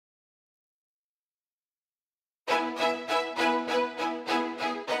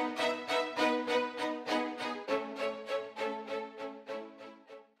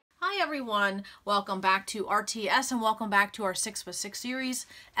everyone, welcome back to RTS and welcome back to our 6x6 series,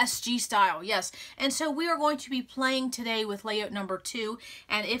 SG style, yes. And so we are going to be playing today with layout number 2,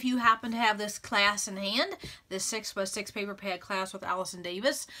 and if you happen to have this class in hand, this 6x6 paper pad class with Allison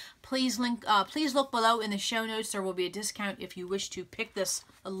Davis, please look below in the show notes. There will be a discount if you wish to pick this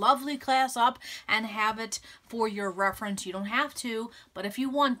lovely class up and have it for your reference. You don't have to, but if you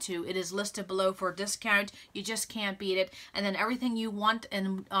want to, it is listed below for a discount. You just can't beat it. And then everything you want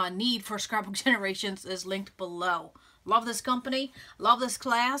and need for Scrapbook Generations is linked below. Love this company, love this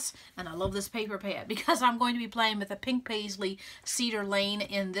class, and I love this paper pad because I'm going to be playing with a pink paisley cedar lane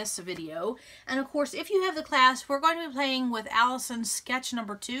in this video. And of course, if you have the class, we're going to be playing with Allison's sketch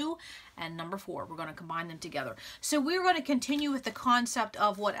number 2 and number 4. We're going to combine them together. So we're going to continue with the concept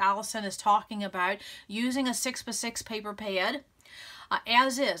of what Allison is talking about using a 6x6 paper pad.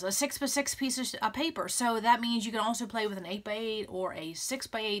 As is, a 6x6 piece of paper. So that means you can also play with an 8x8 or a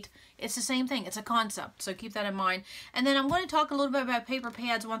 6x8. It's the same thing. It's a concept. So keep that in mind. And then I'm going to talk a little bit about paper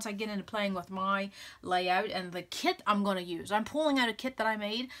pads once I get into playing with my layout and the kit I'm going to use. I'm pulling out a kit that I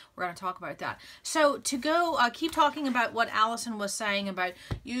made. We're going to talk about that. So to go, keep talking about what Allison was saying about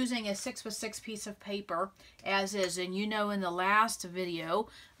using a 6x6 piece of paper as is. And you know in the last video,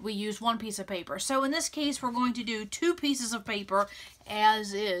 we used one piece of paper. So in this case, we're going to do 2 pieces of paper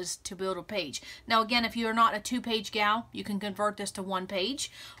as is to build a page. Now again, if you're not a 2-page gal, you can convert this to 1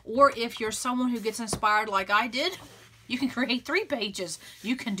 page. Or if you're someone who gets inspired like I did, you can create 3 pages.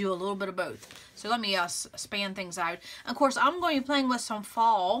 You can do a little bit of both. So let me span things out. Of course, I'm going to be playing with some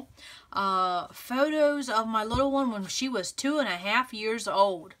fall photos of my little one when she was 2.5 years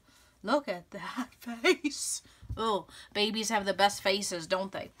old. Look at that face. Oh, babies have the best faces,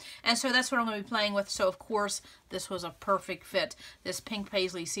 don't they? And so that's what I'm going to be playing with. So, of course, this was a perfect fit, this pink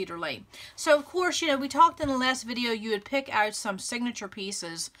paisley cedar lane. So, of course, you know, we talked in the last video you would pick out some signature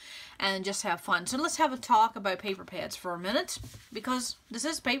pieces and just have fun. So, let's have a talk about paper pads for a minute because this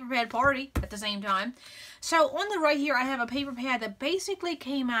is paper pad party at the same time. So, on the right here, I have a paper pad that basically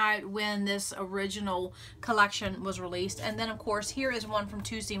came out when this original collection was released. And then, of course, here is one from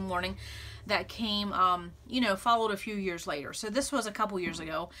Tuesday morning that came, you know, followed a few years later. So this was a couple years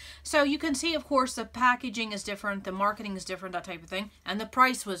ago. So you can see, of course, the packaging is different, the marketing is different, that type of thing, and the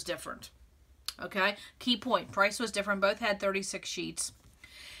price was different. Okay, key point, price was different. Both had 36 sheets.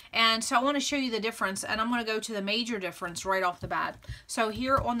 And so I want to show you the difference, and I'm going to go to the major difference right off the bat. So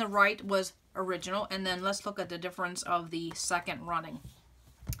here on the right was original, and then let's look at the difference of the second running.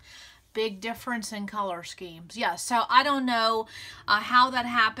 Big difference in color schemes. Yeah, so I don't know how that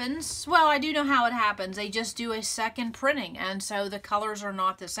happens. Well, I do know how it happens. They just do a second printing, and so the colors are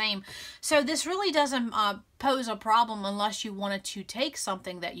not the same. So this really doesn't pose a problem unless you wanted to take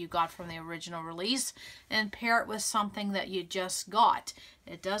something that you got from the original release and pair it with something that you just got.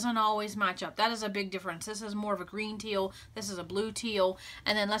 It doesn't always match up. That is a big difference. This is more of a green teal. This is a blue teal.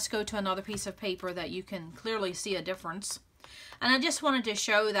 And then let's go to another piece of paper that you can clearly see a difference. And I just wanted to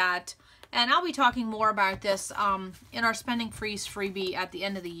show that, and I'll be talking more about this in our Spending Freeze freebie at the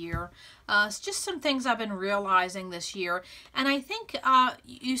end of the year. It's just some things I've been realizing this year. And I think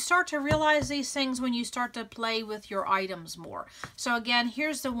you start to realize these things when you start to play with your items more. So again,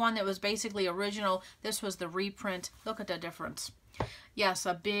 here's the one that was basically original. This was the reprint. Look at the difference. Yes,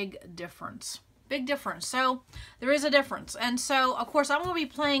 a big difference. Big difference. So there is a difference. And so, of course, I'm going to be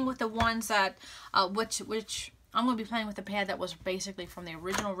playing with the ones that, which I'm going to be playing with the pad that was basically from the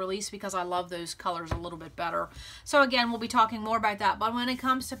original release because I love those colors a little bit better. So again, we'll be talking more about that. But when it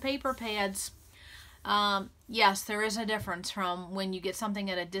comes to paper pads, yes, there is a difference from when you get something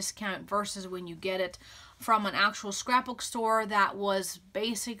at a discount versus when you get it from an actual scrapbook store that was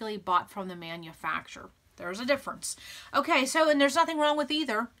basically bought from the manufacturer. There's a difference. Okay, so, and there's nothing wrong with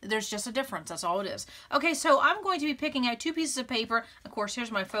either. There's just a difference. That's all it is. Okay, so I'm going to be picking out 2 pieces of paper. Of course, here's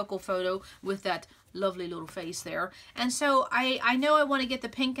my focal photo with that lovely little face there. And so I know I want to get the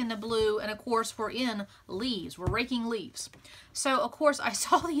pink and the blue, and of course we're in leaves. We're raking leaves. So, of course, I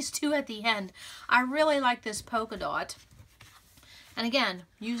saw these 2 at the end. I really like this polka dot. And again,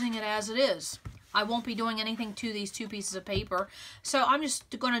 using it as it is. I won't be doing anything to these 2 pieces of paper. So I'm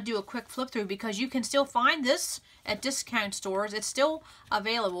just going to do a quick flip through because you can still find this at discount stores. It's still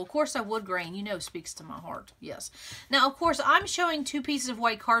available. Of course, that wood grain, you know, speaks to my heart. Yes. Now, of course, I'm showing 2 pieces of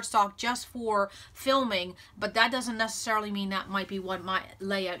white cardstock just for filming, but that doesn't necessarily mean that might be what my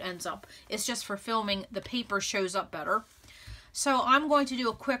layout ends up. It's just for filming. The paper shows up better. So I'm going to do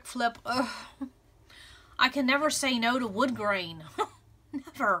a quick flip. Ugh. I can never say no to wood grain.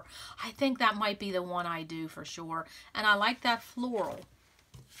 Never. I think that might be the one I do for sure. And I like that floral.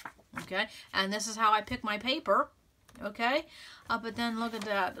 Okay. And this is how I pick my paper. okay? But then look at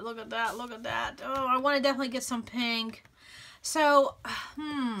that, look at that, look at that. Oh, I want to definitely get some pink. So,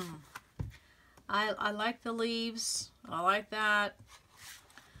 I like the leaves. I like that.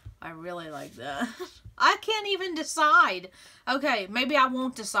 I really like that. I can't even decide. Okay, maybe I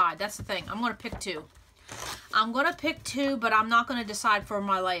won't decide. That's the thing. I'm going to pick two. I'm going to pick two, but I'm not going to decide for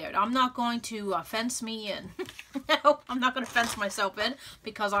my layout. I'm not going to fence me in. No, I'm not going to fence myself in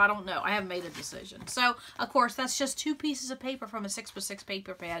because I don't know. I haven't made a decision. So, of course, that's just 2 pieces of paper from a 6x6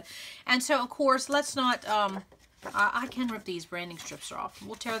 paper pad. And so, of course, let's not... I can rip these branding strips off.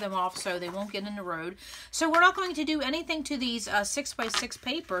 We'll tear them off so they won't get in the road. So we're not going to do anything to these 6x6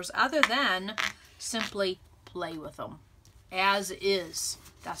 papers other than simply play with them as is.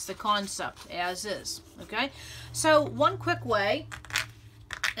 That's the concept, as is. Okay? So one quick way,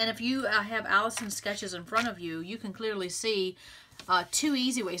 and if you have Allison's sketches in front of you, you can clearly see 2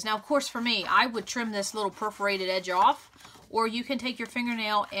 easy ways. Now, of course, for me, I would trim this little perforated edge off, or you can take your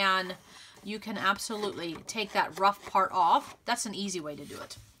fingernail and you can absolutely take that rough part off. That's an easy way to do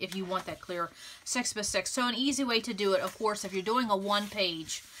it if you want that clear 6x6. So an easy way to do it, of course, if you're doing a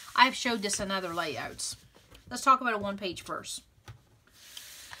 1-page, I've showed this in other layouts. Let's talk about a 1-page first.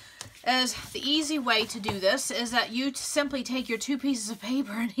 As the easy way to do this is that you simply take your 2 pieces of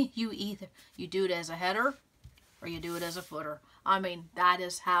paper and you do it as a header or you do it as a footer. I mean, that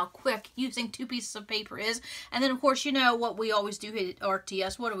is how quick using 2 pieces of paper is. And then, of course, you know what we always do at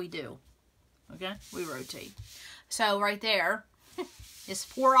RTS. What do? Okay, we rotate. So right there is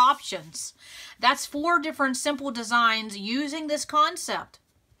 4 options. That's 4 different simple designs using this concept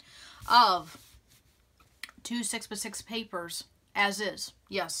of 2 6x6 papers as is.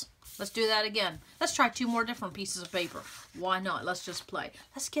 Yes, let's do that again. Let's try 2 more different pieces of paper. Why not? Let's just play.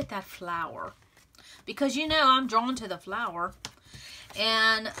 Let's get that flower. Because you know I'm drawn to the flower.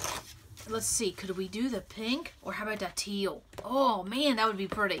 And let's see, could we do the pink or how about that teal? Oh man, that would be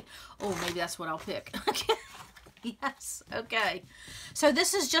pretty. Oh, maybe that's what I'll pick. Okay. Yes, okay. So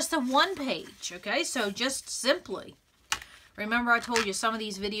this is just a 1-page, okay? So just simply, remember I told you some of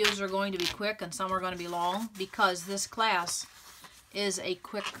these videos are going to be quick and some are going to be long because this class is a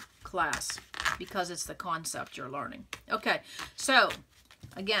quick class because it's the concept you're learning. Okay, so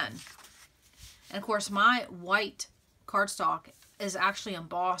again, and of course my white cardstock is actually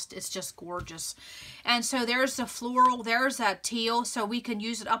embossed. It's just gorgeous. And so there's the floral, there's that teal, so we can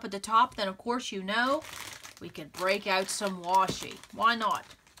use it up at the top. Then of course, you know, we could break out some washi. Why not?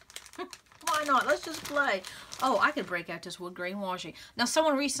 Why not? Let's just play. Oh, I could break out this wood grain washi. Now,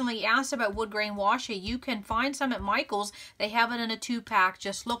 someone recently asked about wood grain washi. You can find some at Michael's. They have it in a 2-pack.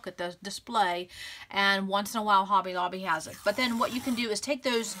 Just look at the display, and once in a while, Hobby Lobby has it. But then what you can do is take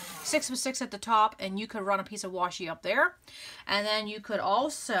those 6x6 at the top, and you could run a piece of washi up there. And then you could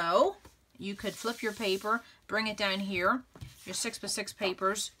also, you could flip your paper, bring it down here. Your 6x6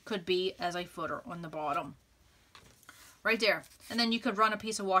 papers could be as a footer on the bottom. Right there. And then you could run a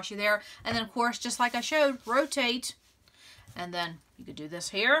piece of washi there. And then, of course, just like I showed, rotate. And then you could do this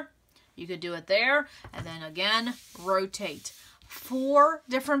here. You could do it there. And then, again, rotate. 4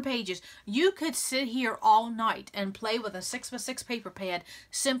 different pages. You could sit here all night and play with a 6x6 paper pad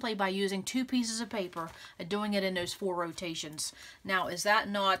simply by using 2 pieces of paper and doing it in those 4 rotations. Now, is that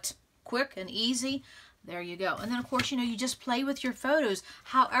not quick and easy? There you go. And then, of course, you know, you just play with your photos.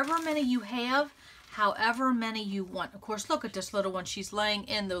 However many you have, however many you want. Of course, look at this little one. She's laying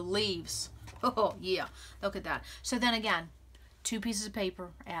in the leaves. Oh, yeah. Look at that. So then again, 2 pieces of paper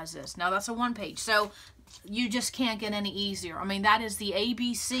as is. Now, that's a 1-page. So you just can't get any easier. I mean, that is the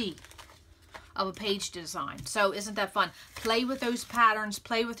ABC of a page design. So isn't that fun? Play with those patterns.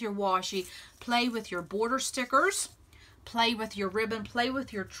 Play with your washi. Play with your border stickers. Play with your ribbon. Play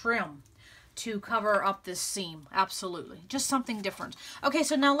with your trim to cover up this seam. Absolutely. Just something different. Okay,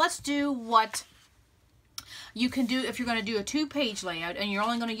 so now let's do what you can do if you're going to do a 2-page layout and you're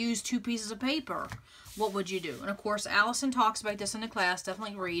only going to use 2 pieces of paper. What would you do? And of course, Allison talks about this in the class.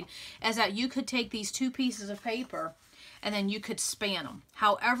 Definitely read. Is that you could take these 2 pieces of paper and then you could span them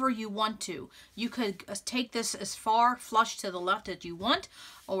however you want to. You could take this as far flush to the left as you want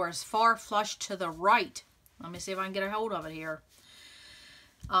or as far flush to the right. Let me see if I can get a hold of it here.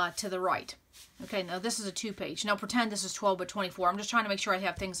 To the right. Okay, now this is a 2-page. Now pretend this is 12 by 24. I'm just trying to make sure I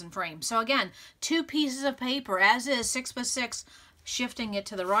have things in frame. So again, 2 pieces of paper as is, 6x6, shifting it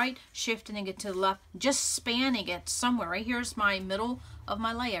to the right, shifting it to the left, just spanning it somewhere. Right here's my middle of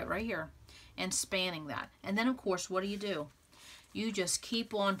my layout right here, and spanning that. And then of course, what do? You just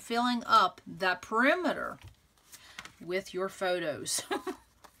keep on filling up that perimeter with your photos.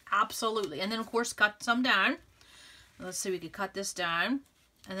 Absolutely. And then of course, cut some down. Let's see, we could cut this down.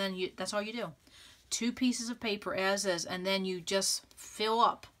 And then that's all you do. 2 pieces of paper as is, and then you just fill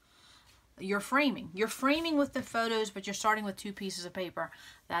up your framing. You're framing with the photos, but you're starting with 2 pieces of paper.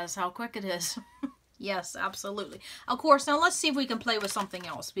 That is how quick it is. Yes, absolutely. Of course, now let's see if we can play with something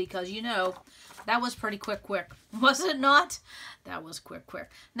else, because you know, that was pretty quick. Was it not? That was quick.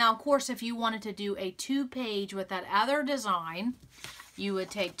 Now, of course, if you wanted to do a 2-page with that other design, you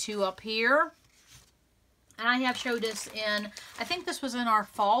would take 2 up here. And I have showed this in, I think this was in our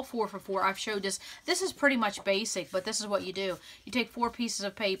fall 4 for 4. I've showed this. This is pretty much basic, but this is what you do. You take 4 pieces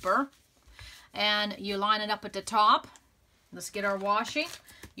of paper and you line it up at the top. Let's get our washi.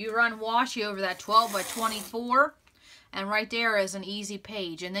 You run washi over that 12 by 24, and right there is an easy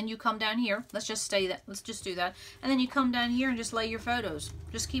page. And then you come down here. Let's just do that. And then you come down here and just lay your photos.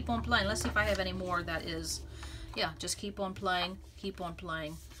 Just keep on playing. Let's see if I have any more that is, yeah, just keep on playing, keep on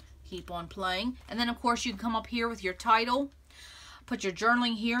playing, keep on playing. And then, of course, you can come up here with your title, put your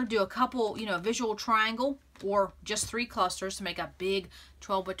journaling here, do a couple, you know, visual triangle, or just 3 clusters to make a big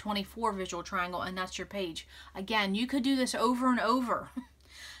 12 by 24 visual triangle, and that's your page. Again, you could do this over and over.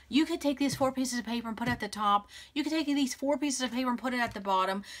 You could take these 4 pieces of paper and put it at the top. You could take these 4 pieces of paper and put it at the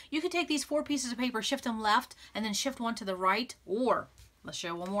bottom. You could take these 4 pieces of paper, shift them left, and then shift one to the right. Or, let's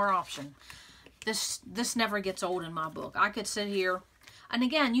show one more option. This never gets old in my book. I could sit here, and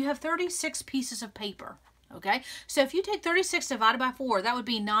again, you have 36 pieces of paper. Okay, so if you take 36 divided by 4, that would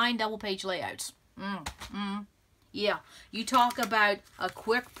be 9 double-page layouts. Yeah, you talk about a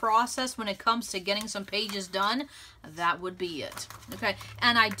quick process when it comes to getting some pages done. That would be it. Okay,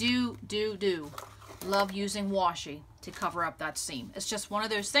 and I do love using washi to cover up that seam. It's just one of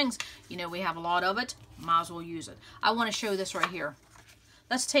those things, you know, we have a lot of it, might as well use it. I want to show this right here.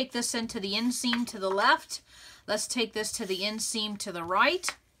 Let's take this into the inseam to the left. Let's take this to the inseam to the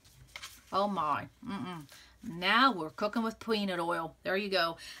right. Oh my, Now we're cooking with peanut oil. There you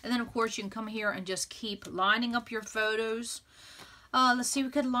go. And then, of course, you can come here and just keep lining up your photos. Let's see, we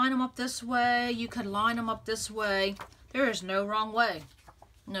could line them up this way. You could line them up this way. There is no wrong way.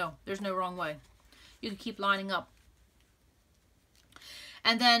 No, there's no wrong way. You can keep lining up.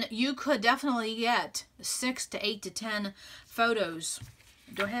 And then you could definitely get 6 to 8 to 10 photos.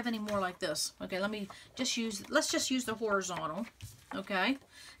 Do I have any more like this? Okay, let's just use the horizontal. Okay,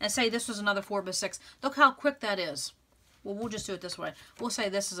 and say this was another 4 by 6. Look how quick that is. Well, we'll just do it this way. We'll say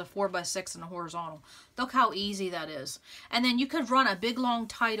this is a 4 by 6 and a horizontal. Look how easy that is. And then you could run a big long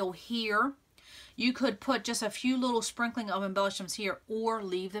title here. You could put just a few little sprinkling of embellishments here, or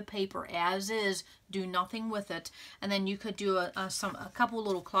leave the paper as is, do nothing with it, and then you could do a couple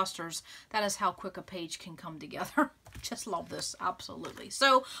little clusters. That is how quick a page can come together. Just love this, absolutely.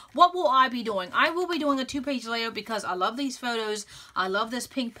 So what will I be doing? I will be doing a 2-page layout because I love these photos. I love this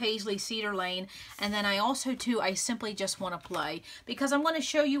pink paisley cedar lane, and then I also too, I simply just want to play because I'm going to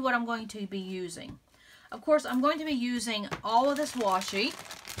show you what I'm going to be using. Of course, I'm going to be using all of this washi.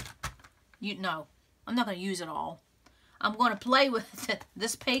 No, I'm not going to use it all. I'm going to play with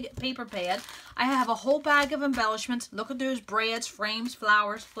this paper pad. I have a whole bag of embellishments. Look at those brads, frames,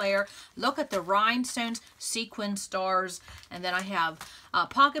 flowers, flare. Look at the rhinestones, sequin stars. And then I have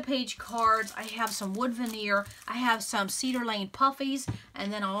pocket page cards. I have some wood veneer. I have some Cedar Lane puffies.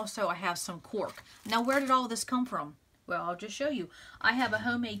 And then also I have some cork. Now, where did all this come from? Well, I'll just show you. I have a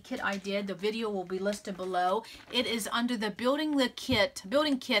homemade kit I did. The video will be listed below. It is under the Building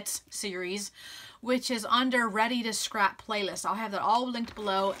Kits series, which is under Ready to Scrap playlist. I'll have that all linked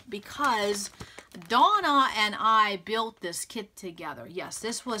below because Donna and I built this kit together. Yes,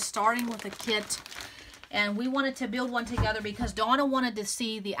 this was starting with a kit, and we wanted to build one together because Donna wanted to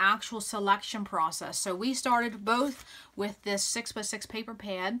see the actual selection process. So we started both with this 6x6 paper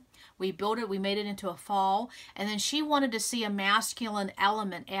pad. We built it, we made it into a fall, and then she wanted to see a masculine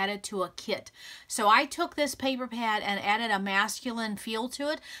element added to a kit. So I took this paper pad and added a masculine feel to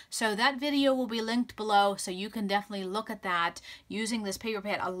it. So that video will be linked below, so you can definitely look at that using this paper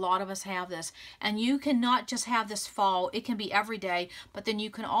pad. A lot of us have this, and you cannot just have this fall. It can be every day, but then you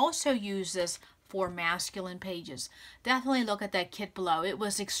can also use this for masculine pages. Definitely look at that kit below. It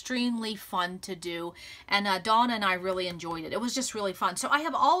was extremely fun to do, and Donna and I really enjoyed it. It was just really fun. So I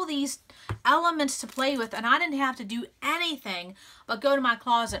have all these elements to play with, and I didn't have to do anything but go to my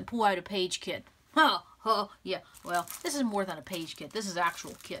closet and pull out a page kit. Yeah, well, this is more than a page kit. This is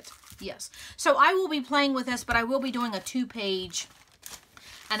actual kit. Yes. So I will be playing with this, but I will be doing a 2-page,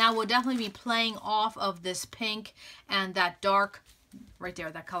 and I will definitely be playing off of this pink and that dark right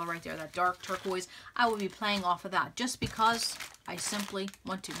there, that color right there, that dark turquoise. I will be playing off of that just because I simply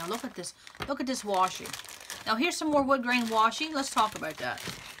want to. Now look at this washi. Now here's some more wood grain washi. Let's talk about that.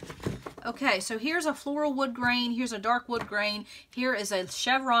 Okay, so here's a floral wood grain. Here's a dark wood grain. Here is a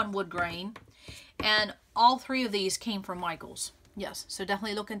chevron wood grain. And all 3 of these came from Michaels. Yes, so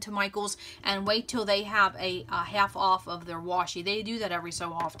definitely look into Michaels and wait till they have a half off of their washi. They do that every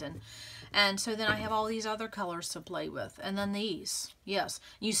so often. And so then I have all these other colors to play with. And then these. Yes.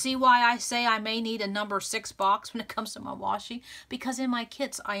 You see why I say I may need a number 6 box when it comes to my washi? Because in my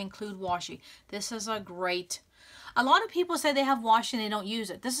kits I include washi. This is a great... A lot of people say they have washi and they don't use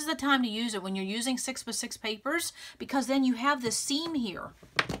it. This is the time to use it when you're using 6x6 papers, because then you have the seam here.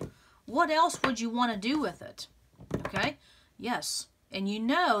 What else would you want to do with it? Okay? Yes. And you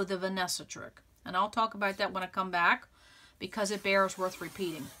know the Vanessa trick. And I'll talk about that when I come back, because it bears worth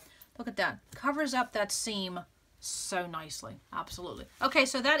repeating. Look at that. Covers up that seam so nicely. Absolutely. Okay,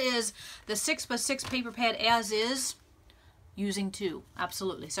 so that is the 6x6 paper pad as is, using 2.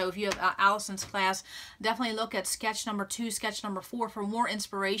 Absolutely. So if you have Allison's class, definitely look at sketch number 2, sketch number 4 for more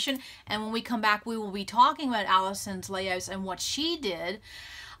inspiration. And when we come back, we will be talking about Allison's layouts and what she did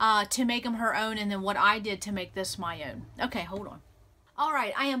to make them her own, and then what I did to make this my own. Okay, hold on. All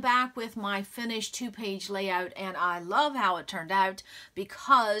right, I am back with my finished 2-page layout, and I love how it turned out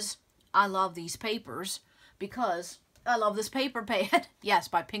because I love these papers, because I love this paper pad. Yes,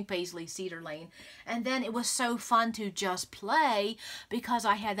 by Pink Paisley, Cedar Lane. And then it was so fun to just play because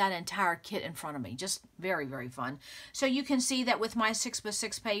I had that entire kit in front of me. Just very, very fun. So you can see that with my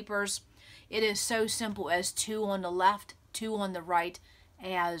 6x6 papers, it is so simple as 2 on the left, 2 on the right,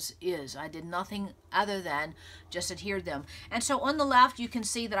 as is. I did nothing other than just adhered them. And so on the left, you can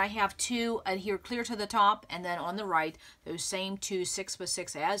see that I have 2 adhered clear to the top, and then on the right, those same 2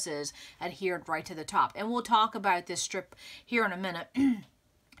 6x6 as is adhered right to the top. And we'll talk about this strip here in a minute.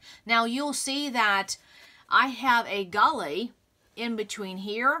 Now you'll see that I have a gully in between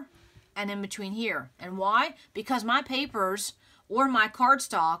here and in between here. And why? Because my papers or my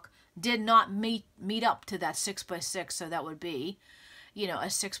cardstock did not meet up to that 6x6, so that would be, you know, a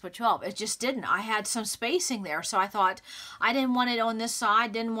 6x12. It just didn't. I had some spacing there, so I thought I didn't want it on this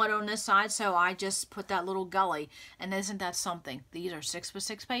side, didn't want it on this side, so I just put that little gully. And isn't that something? These are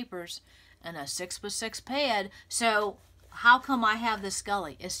 6x6 papers and a 6x6 pad, so how come I have this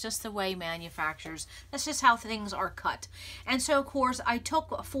gully? It's just the way manufacturers, that's just how things are cut. And so of course I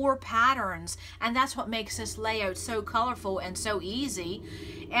took 4 patterns, and that's what makes this layout so colorful and so easy.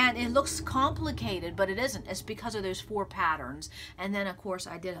 And it looks complicated, but it isn't. It's because of those 4 patterns. And then of course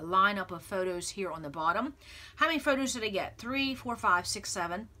I did a lineup of photos here on the bottom. How many photos did I get? 3, 4, 5, 6,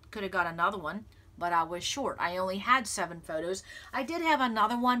 7. Could have got another one, but I was short. I only had 7 photos. I did have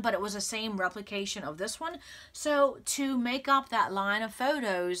another one, but it was the same replication of this one. So to make up that line of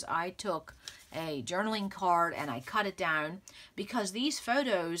photos, I took a journaling card and I cut it down, because these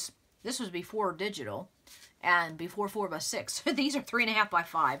photos, this was before digital and before 4x6. So these are 3.5 by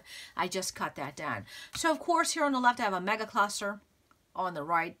 5. I just cut that down. So of course here on the left I have a mega cluster, on the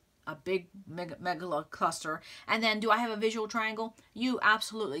right a big mega cluster. And then do I have a visual triangle? You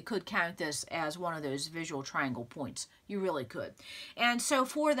absolutely could count this as one of those visual triangle points. You really could. And so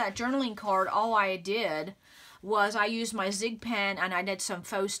for that journaling card, all I did was I used my Zig pen and I did some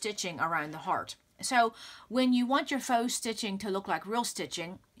faux stitching around the heart. So when you want your faux stitching to look like real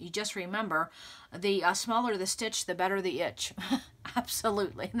stitching, you just remember the smaller the stitch, the better the itch.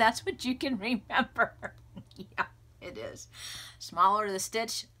 Absolutely. That's what you can remember. Yeah, it is. Smaller the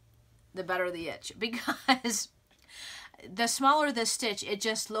stitch, the better the itch. Because the smaller the stitch, it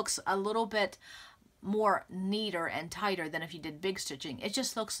just looks a little bit more neater and tighter than if you did big stitching. It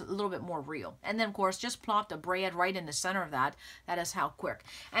just looks a little bit more real. And then of course just plop a braid right in the center of that. That is how quick.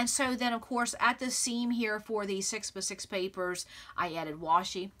 And so then of course at the seam here for the 6x6 papers, I added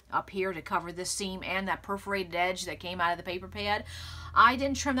washi up here to cover this seam and that perforated edge that came out of the paper pad. I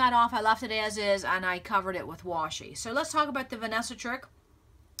didn't trim that off. I left it as is and I covered it with washi. So let's talk about the Vanessa trick.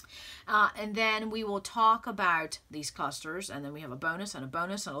 And then we will talk about these clusters, and then we have a bonus and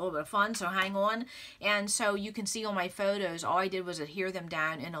a little bit of fun, so hang on. And so you can see on my photos, all I did was adhere them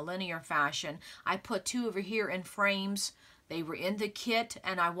down in a linear fashion. I put 2 over here in frames. They were in the kit,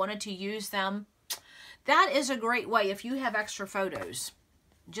 and I wanted to use them. That is a great way if you have extra photos.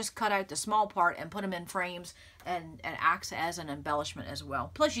 Just cut out the small part and put them in frames, and it acts as an embellishment as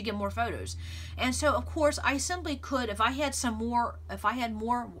well. Plus you get more photos. And so of course I simply could, if I had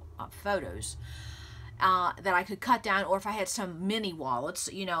more photos that I could cut down, or if I had some mini wallets,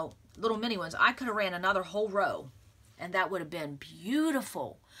 you know, little mini ones, I could have ran another whole row, and that would have been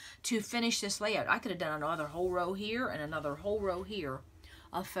beautiful to finish this layout. I could have done another whole row here and another whole row here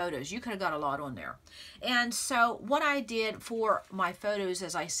of photos. You could have got a lot on there. And so what I did for my photos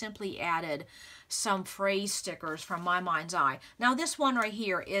is I simply added some phrase stickers from My Mind's Eye. Now this one right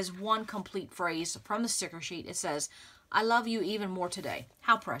here is one complete phrase from the sticker sheet. It says, I love you even more today.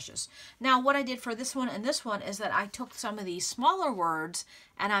 How precious. Now, what I did for this one and this one is that I took some of these smaller words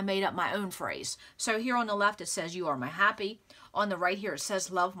and I made up my own phrase. So here on the left, it says, you are my happy. On the right here, it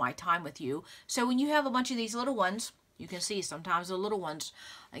says, love my time with you. So when you have a bunch of these little ones, you can see sometimes the little ones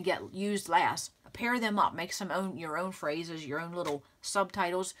get used last. Pair them up. Make your own phrases, your own little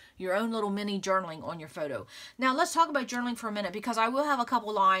subtitles, your own little mini journaling on your photo. Now, let's talk about journaling for a minute, because I will have a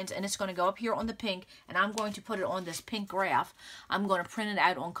couple lines, and it's going to go up here on the pink, and I'm going to put it on this pink graph. I'm going to print it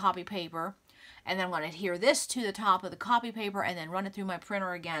out on copy paper, and then I'm going to adhere this to the top of the copy paper and then run it through my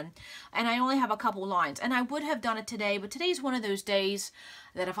printer again. And I only have a couple lines, and I would have done it today, but today's one of those days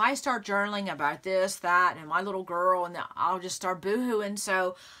that if I start journaling about this, that, and my little girl, and I'll just start boo-hooing.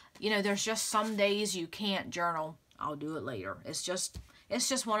 So, you know, there's just some days you can't journal. I'll do it later. It's just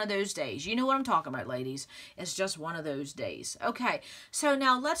one of those days. You know what I'm talking about, ladies. It's just one of those days. Okay, so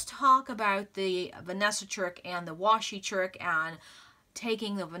now let's talk about the Vanessa trick and the washi trick and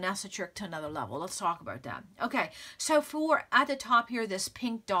taking the Vanessa trick to another level. Let's talk about that. Okay, so for at the top here, this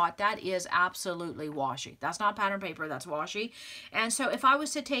pink dot, that is absolutely washi. That's not pattern paper, that's washi. And so if I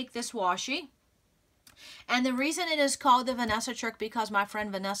was to take this washi, and the reason it is called the Vanessa trick, because my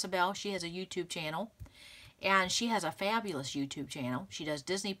friend Vanessa Bell, she has a YouTube channel. And she has a fabulous YouTube channel. She does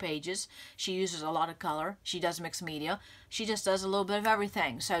Disney pages. She uses a lot of color. She does mixed media. She just does a little bit of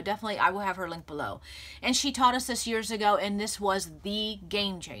everything. So definitely, I will have her link below. And she taught us this years ago, and this was the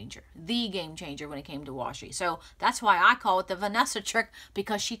game changer. The game changer when it came to washi. So that's why I call it the Vanessa trick,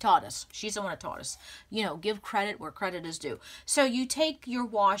 because she taught us. She's the one that taught us. You know, give credit where credit is due. So you take your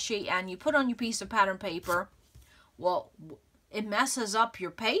washi and you put on your piece of pattern paper. Well, it messes up your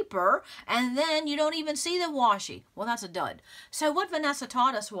paper, and then you don't even see the washi. Well, that's a dud. So what Vanessa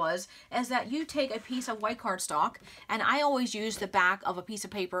taught us is that you take a piece of white cardstock, and I always use the back of a piece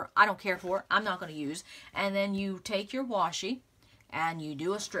of paper. I don't care for it. I'm not going to use. And then you take your washi, and you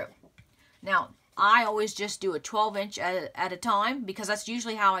do a strip. Now, I always just do a 12-inch at a time, because that's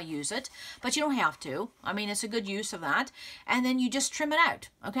usually how I use it. But you don't have to. I mean, it's a good use of that. And then you just trim it out.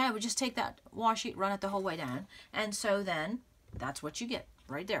 Okay, I would just take that washi, run it the whole way down. And so then that's what you get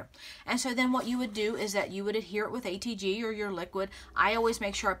right there. And so then what you would do is that you would adhere it with ATG or your liquid. I always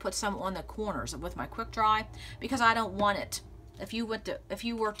make sure I put some on the corners with my quick dry, because I don't want it. If you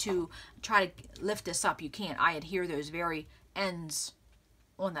were to try to lift this up, you can't. I adhere those very ends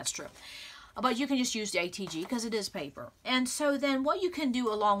on that strip. But you can just use the ATG because it is paper. And so then what you can do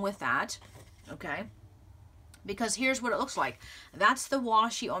along with that, okay, because here's what it looks like. That's the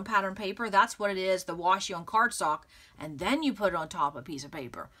washi on pattern paper. That's what it is, the washi on cardstock. And then you put it on top of a piece of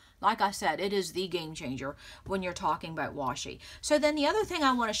paper. Like I said, it is the game changer when you're talking about washi. So then the other thing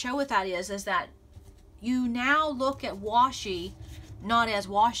I want to show with that is that you now look at washi not as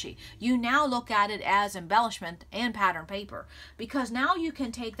washi. You now look at it as embellishment and pattern paper. Because now you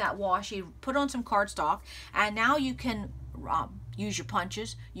can take that washi, put on some cardstock, and now you can use your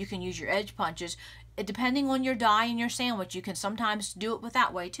punches. You can use your edge punches. Depending on your die and your sandwich, you can sometimes do it with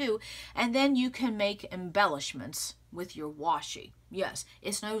that way too. And then you can make embellishments with your washi. Yes,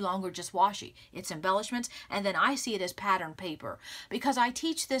 it's no longer just washi. It's embellishments. And then I see it as pattern paper. Because I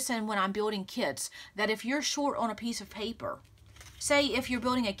teach this when I'm building kits, that if you're short on a piece of paper, say if you're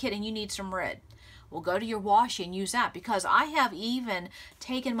building a kit and you need some red, well, go to your washi and use that, because I have even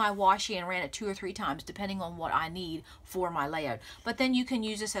taken my washi and ran it 2 or 3 times depending on what I need for my layout. But then you can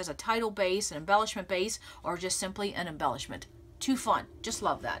use this as a title base, an embellishment base, or just simply an embellishment. Too fun. Just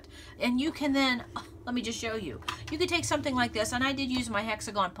love that. And you can then, let me just show you. You could take something like this, and I did use my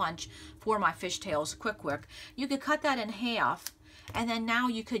hexagon punch for my fishtails quick. You could cut that in half, and then now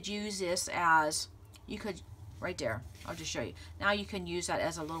you could use this as, right there. I'll just show you. Now you can use that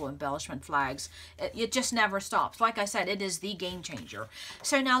as a little embellishment flags. It just never stops. Like I said, it is the game changer.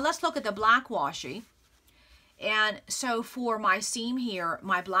 So now let's look at the black washi. And so for my seam here,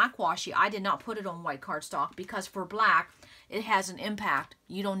 my black washi, I did not put it on white cardstock, because for black, it has an impact.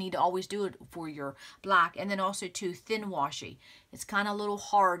 You don't need to always do it for your black. And then also too, thin washi. It's kind of a little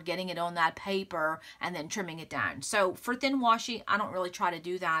hard getting it on that paper and then trimming it down. So for thin washi, I don't really try to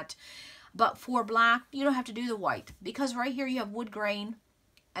do that. But for black, you don't have to do the white, because right here you have wood grain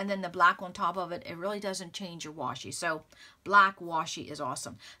and then the black on top of it. It really doesn't change your washi. So black washi is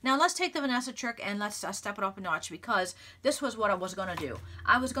awesome. Now let's take the Vanessa trick and let's step it up a notch, because this was what I was going to do.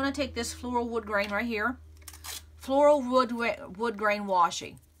 I was going to take this floral wood grain right here, floral wood grain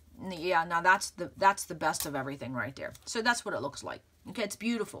washi. Yeah, now that's the best of everything right there. So that's what it looks like. Okay, it's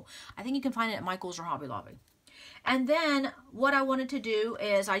beautiful. I think you can find it at Michael's or Hobby Lobby. And then what I wanted to do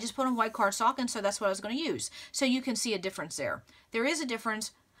is I just put on white cardstock, and so that's what I was going to use. So you can see a difference there. There is a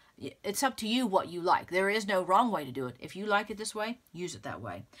difference. it's up to you what you like. There is no wrong way to do it. If you like it this way, use it that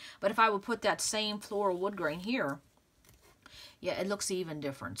way. But if I would put that same floral wood grain here, yeah, it looks even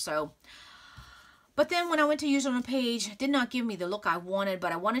different. So, but then when I went to use it on a page, it did not give me the look I wanted,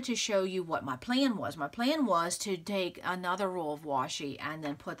 but I wanted to show you what my plan was. My plan was to take another roll of washi and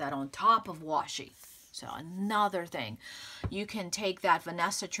then put that on top of washi. So another thing, you can take that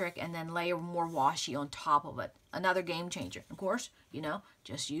Vanessa trick and then layer more washi on top of it. Another game changer. Of course, you know,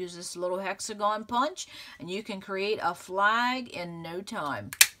 just use this little hexagon punch and you can create a flag in no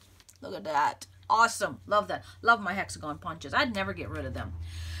time. Look at that. Awesome. Love that. Love my hexagon punches. I'd never get rid of them.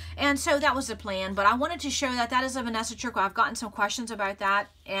 And so that was the plan, but I wanted to show that that is a Vanessa trick. I've gotten some questions about that,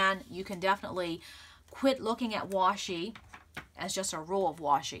 and you can definitely quit looking at washi as just a roll of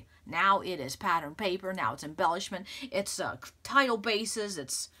washi. Now it is pattern paper. Now it's embellishment. It's title bases.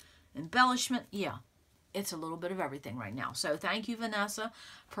 It's embellishment. Yeah, it's a little bit of everything right now. So thank you, Vanessa,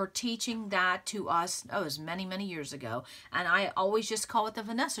 for teaching that to us. Oh, it was many, many years ago. And I always just call it the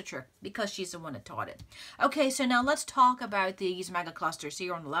Vanessa trick because she's the one that taught it. Okay, so now let's talk about these mega clusters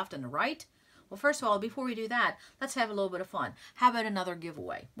here on the left and the right. Well, first of all, before we do that, let's have a little bit of fun. How about another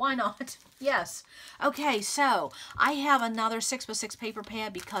giveaway? Why not? Yes. Okay, so I have another 6x6 paper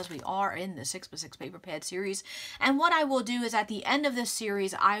pad because we are in the 6x6 paper pad series. And what I will do is at the end of this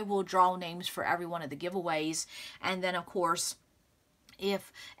series, I will draw names for every one of the giveaways. And then, of course,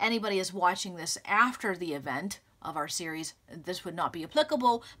 if anybody is watching this after the event of our series, this would not be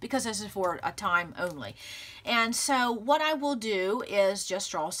applicable because this is for a time only. And so what I will do is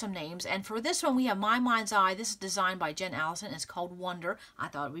just draw some names. And for this one, we have My Mind's Eye. This is designed by Jen Allison. It's called Wonder. I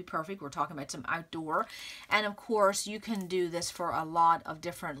thought it would be perfect. We're talking about some outdoor. And of course, you can do this for a lot of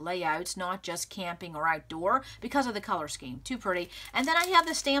different layouts, not just camping or outdoor because of the color scheme. Too pretty. And then I have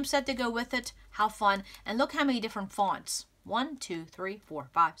the stamp set to go with it. How fun. And look how many different fonts. 1, 2, 3, 4,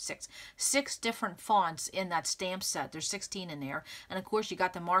 5, 6. 6 different fonts in that stamp set. There's 16 in there. And of course, you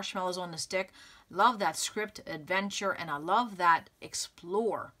got the marshmallows on the stick. Love that Script Adventure. And I love that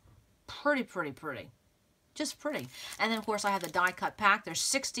Explore. Pretty, pretty, pretty. Just pretty. And then, of course, I have the die cut pack. There's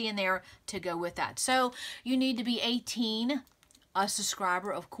 60 in there to go with that. So you need to be 18. A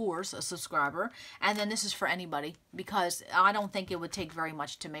subscriber, of course, a subscriber. And then this is for anybody because I don't think it would take very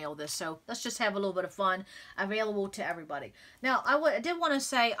much to mail this. So let's just have a little bit of fun. Available to everybody. Now, I did want to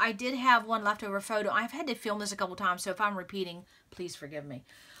say I did have one leftover photo. I've had to film this a couple times, so if I'm repeating, please forgive me.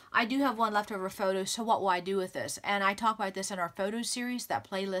 I do have one leftover photo, so what will I do with this? And I talk about this in our photo series. That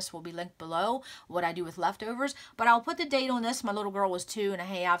playlist will be linked below, what I do with leftovers. But I'll put the date on this. My little girl was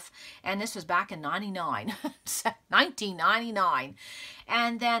 2.5, and this was back in 99, 1999.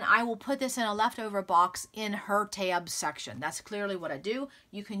 And then I will put this in a leftover box in her tab section. That's clearly what I do.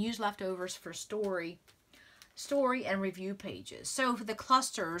 You can use leftovers for story and review pages. So for the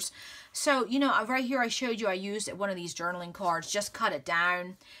clusters, so you know, right here I showed you I used one of these journaling cards, just cut it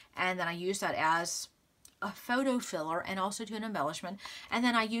down, and then I used that as a photo filler and also to an embellishment. And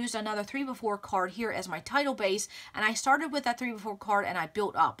then I used another 3x4 card here as my title base, and I started with that 3x4 card and I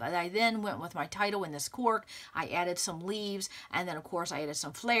built up. And I then went with my title in this cork. I added some leaves, and then of course I added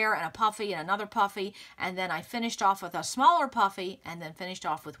some flare and a puffy and another puffy, and then I finished off with a smaller puffy and then finished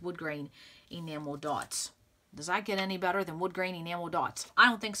off with wood grain enamel dots. Does that get any better than wood grain enamel dots? I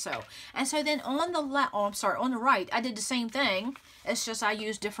don't think so. And so then on the left, oh, I'm sorry, on the right, I did the same thing. It's just I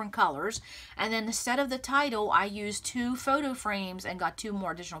used different colors. And then instead of the title, I used 2 photo frames and got 2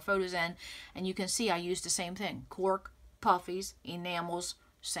 more additional photos in. And you can see I used the same thing. Cork, puffies, enamels,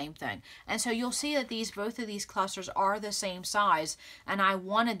 same thing. And so you'll see that both of these clusters are the same size, and I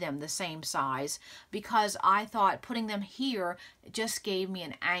wanted them the same size because I thought putting them here just gave me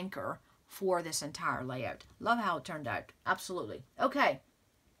an anchor for this entire layout. Love how it turned out. Absolutely. Okay.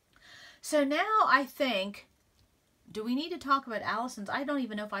 So now I think, do we need to talk about Allison's? I don't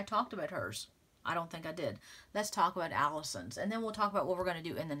even know if I talked about hers. I don't think I did. Let's talk about Allison's, and then we'll talk about what we're going to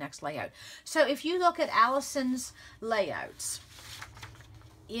do in the next layout. So if you look at Allison's layouts,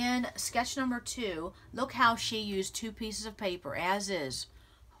 in sketch number 2, look how she used 2 pieces of paper as is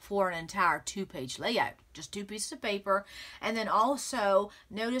for an entire 2-page layout. Just 2 pieces of paper. And then also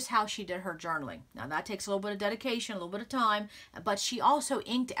notice how she did her journaling. Now that takes a little bit of dedication, a little bit of time, but she also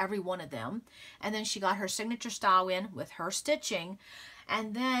inked every one of them. And then she got her signature style in with her stitching.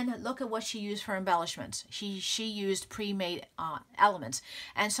 And then look at what she used for embellishments. She used pre-made elements.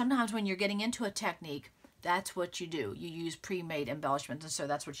 And sometimes when you're getting into a technique, that's what you do. You use pre-made embellishments, and so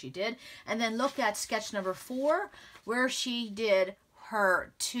that's what she did. And then look at sketch number 4, where she did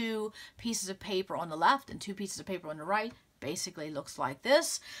her 2 pieces of paper on the left and 2 pieces of paper on the right. Basically looks like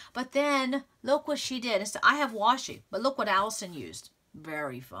this. But then look what she did. I have washi, but look what Allison used.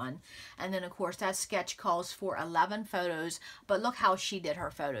 Very fun. And then, of course, that sketch calls for 11 photos, but look how she did her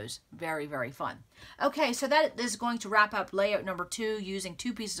photos. Very, very fun. Okay, so that is going to wrap up layout number 2 using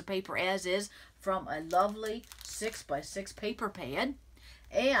 2 pieces of paper as is from a lovely 6x6 paper pad.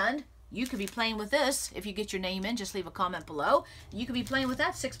 And you could be playing with this. If you get your name in, just leave a comment below. You could be playing with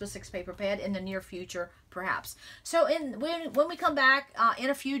that 6x6 paper pad in the near future, perhaps. So when we come back in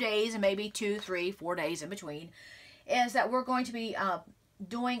a few days, and maybe 2, 3, 4 days in between, is that we're going to be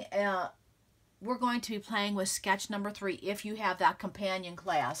playing with sketch number 3 if you have that companion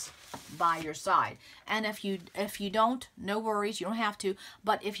class by your side. And if you don't, no worries, you don't have to.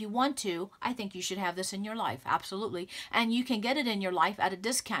 But if you want to, I think you should have this in your life, absolutely. And you can get it in your life at a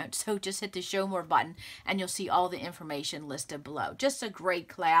discount. So just hit the show more button and you'll see all the information listed below. Just a great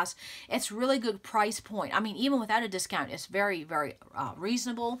class. It's really good price point. I mean, even without a discount, it's very, very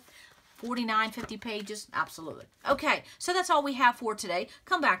reasonable. 49, 50 pages, absolutely. Okay, so that's all we have for today.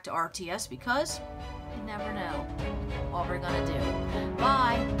 Come back to RTS because you never know what we're gonna do.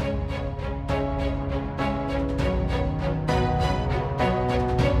 Bye.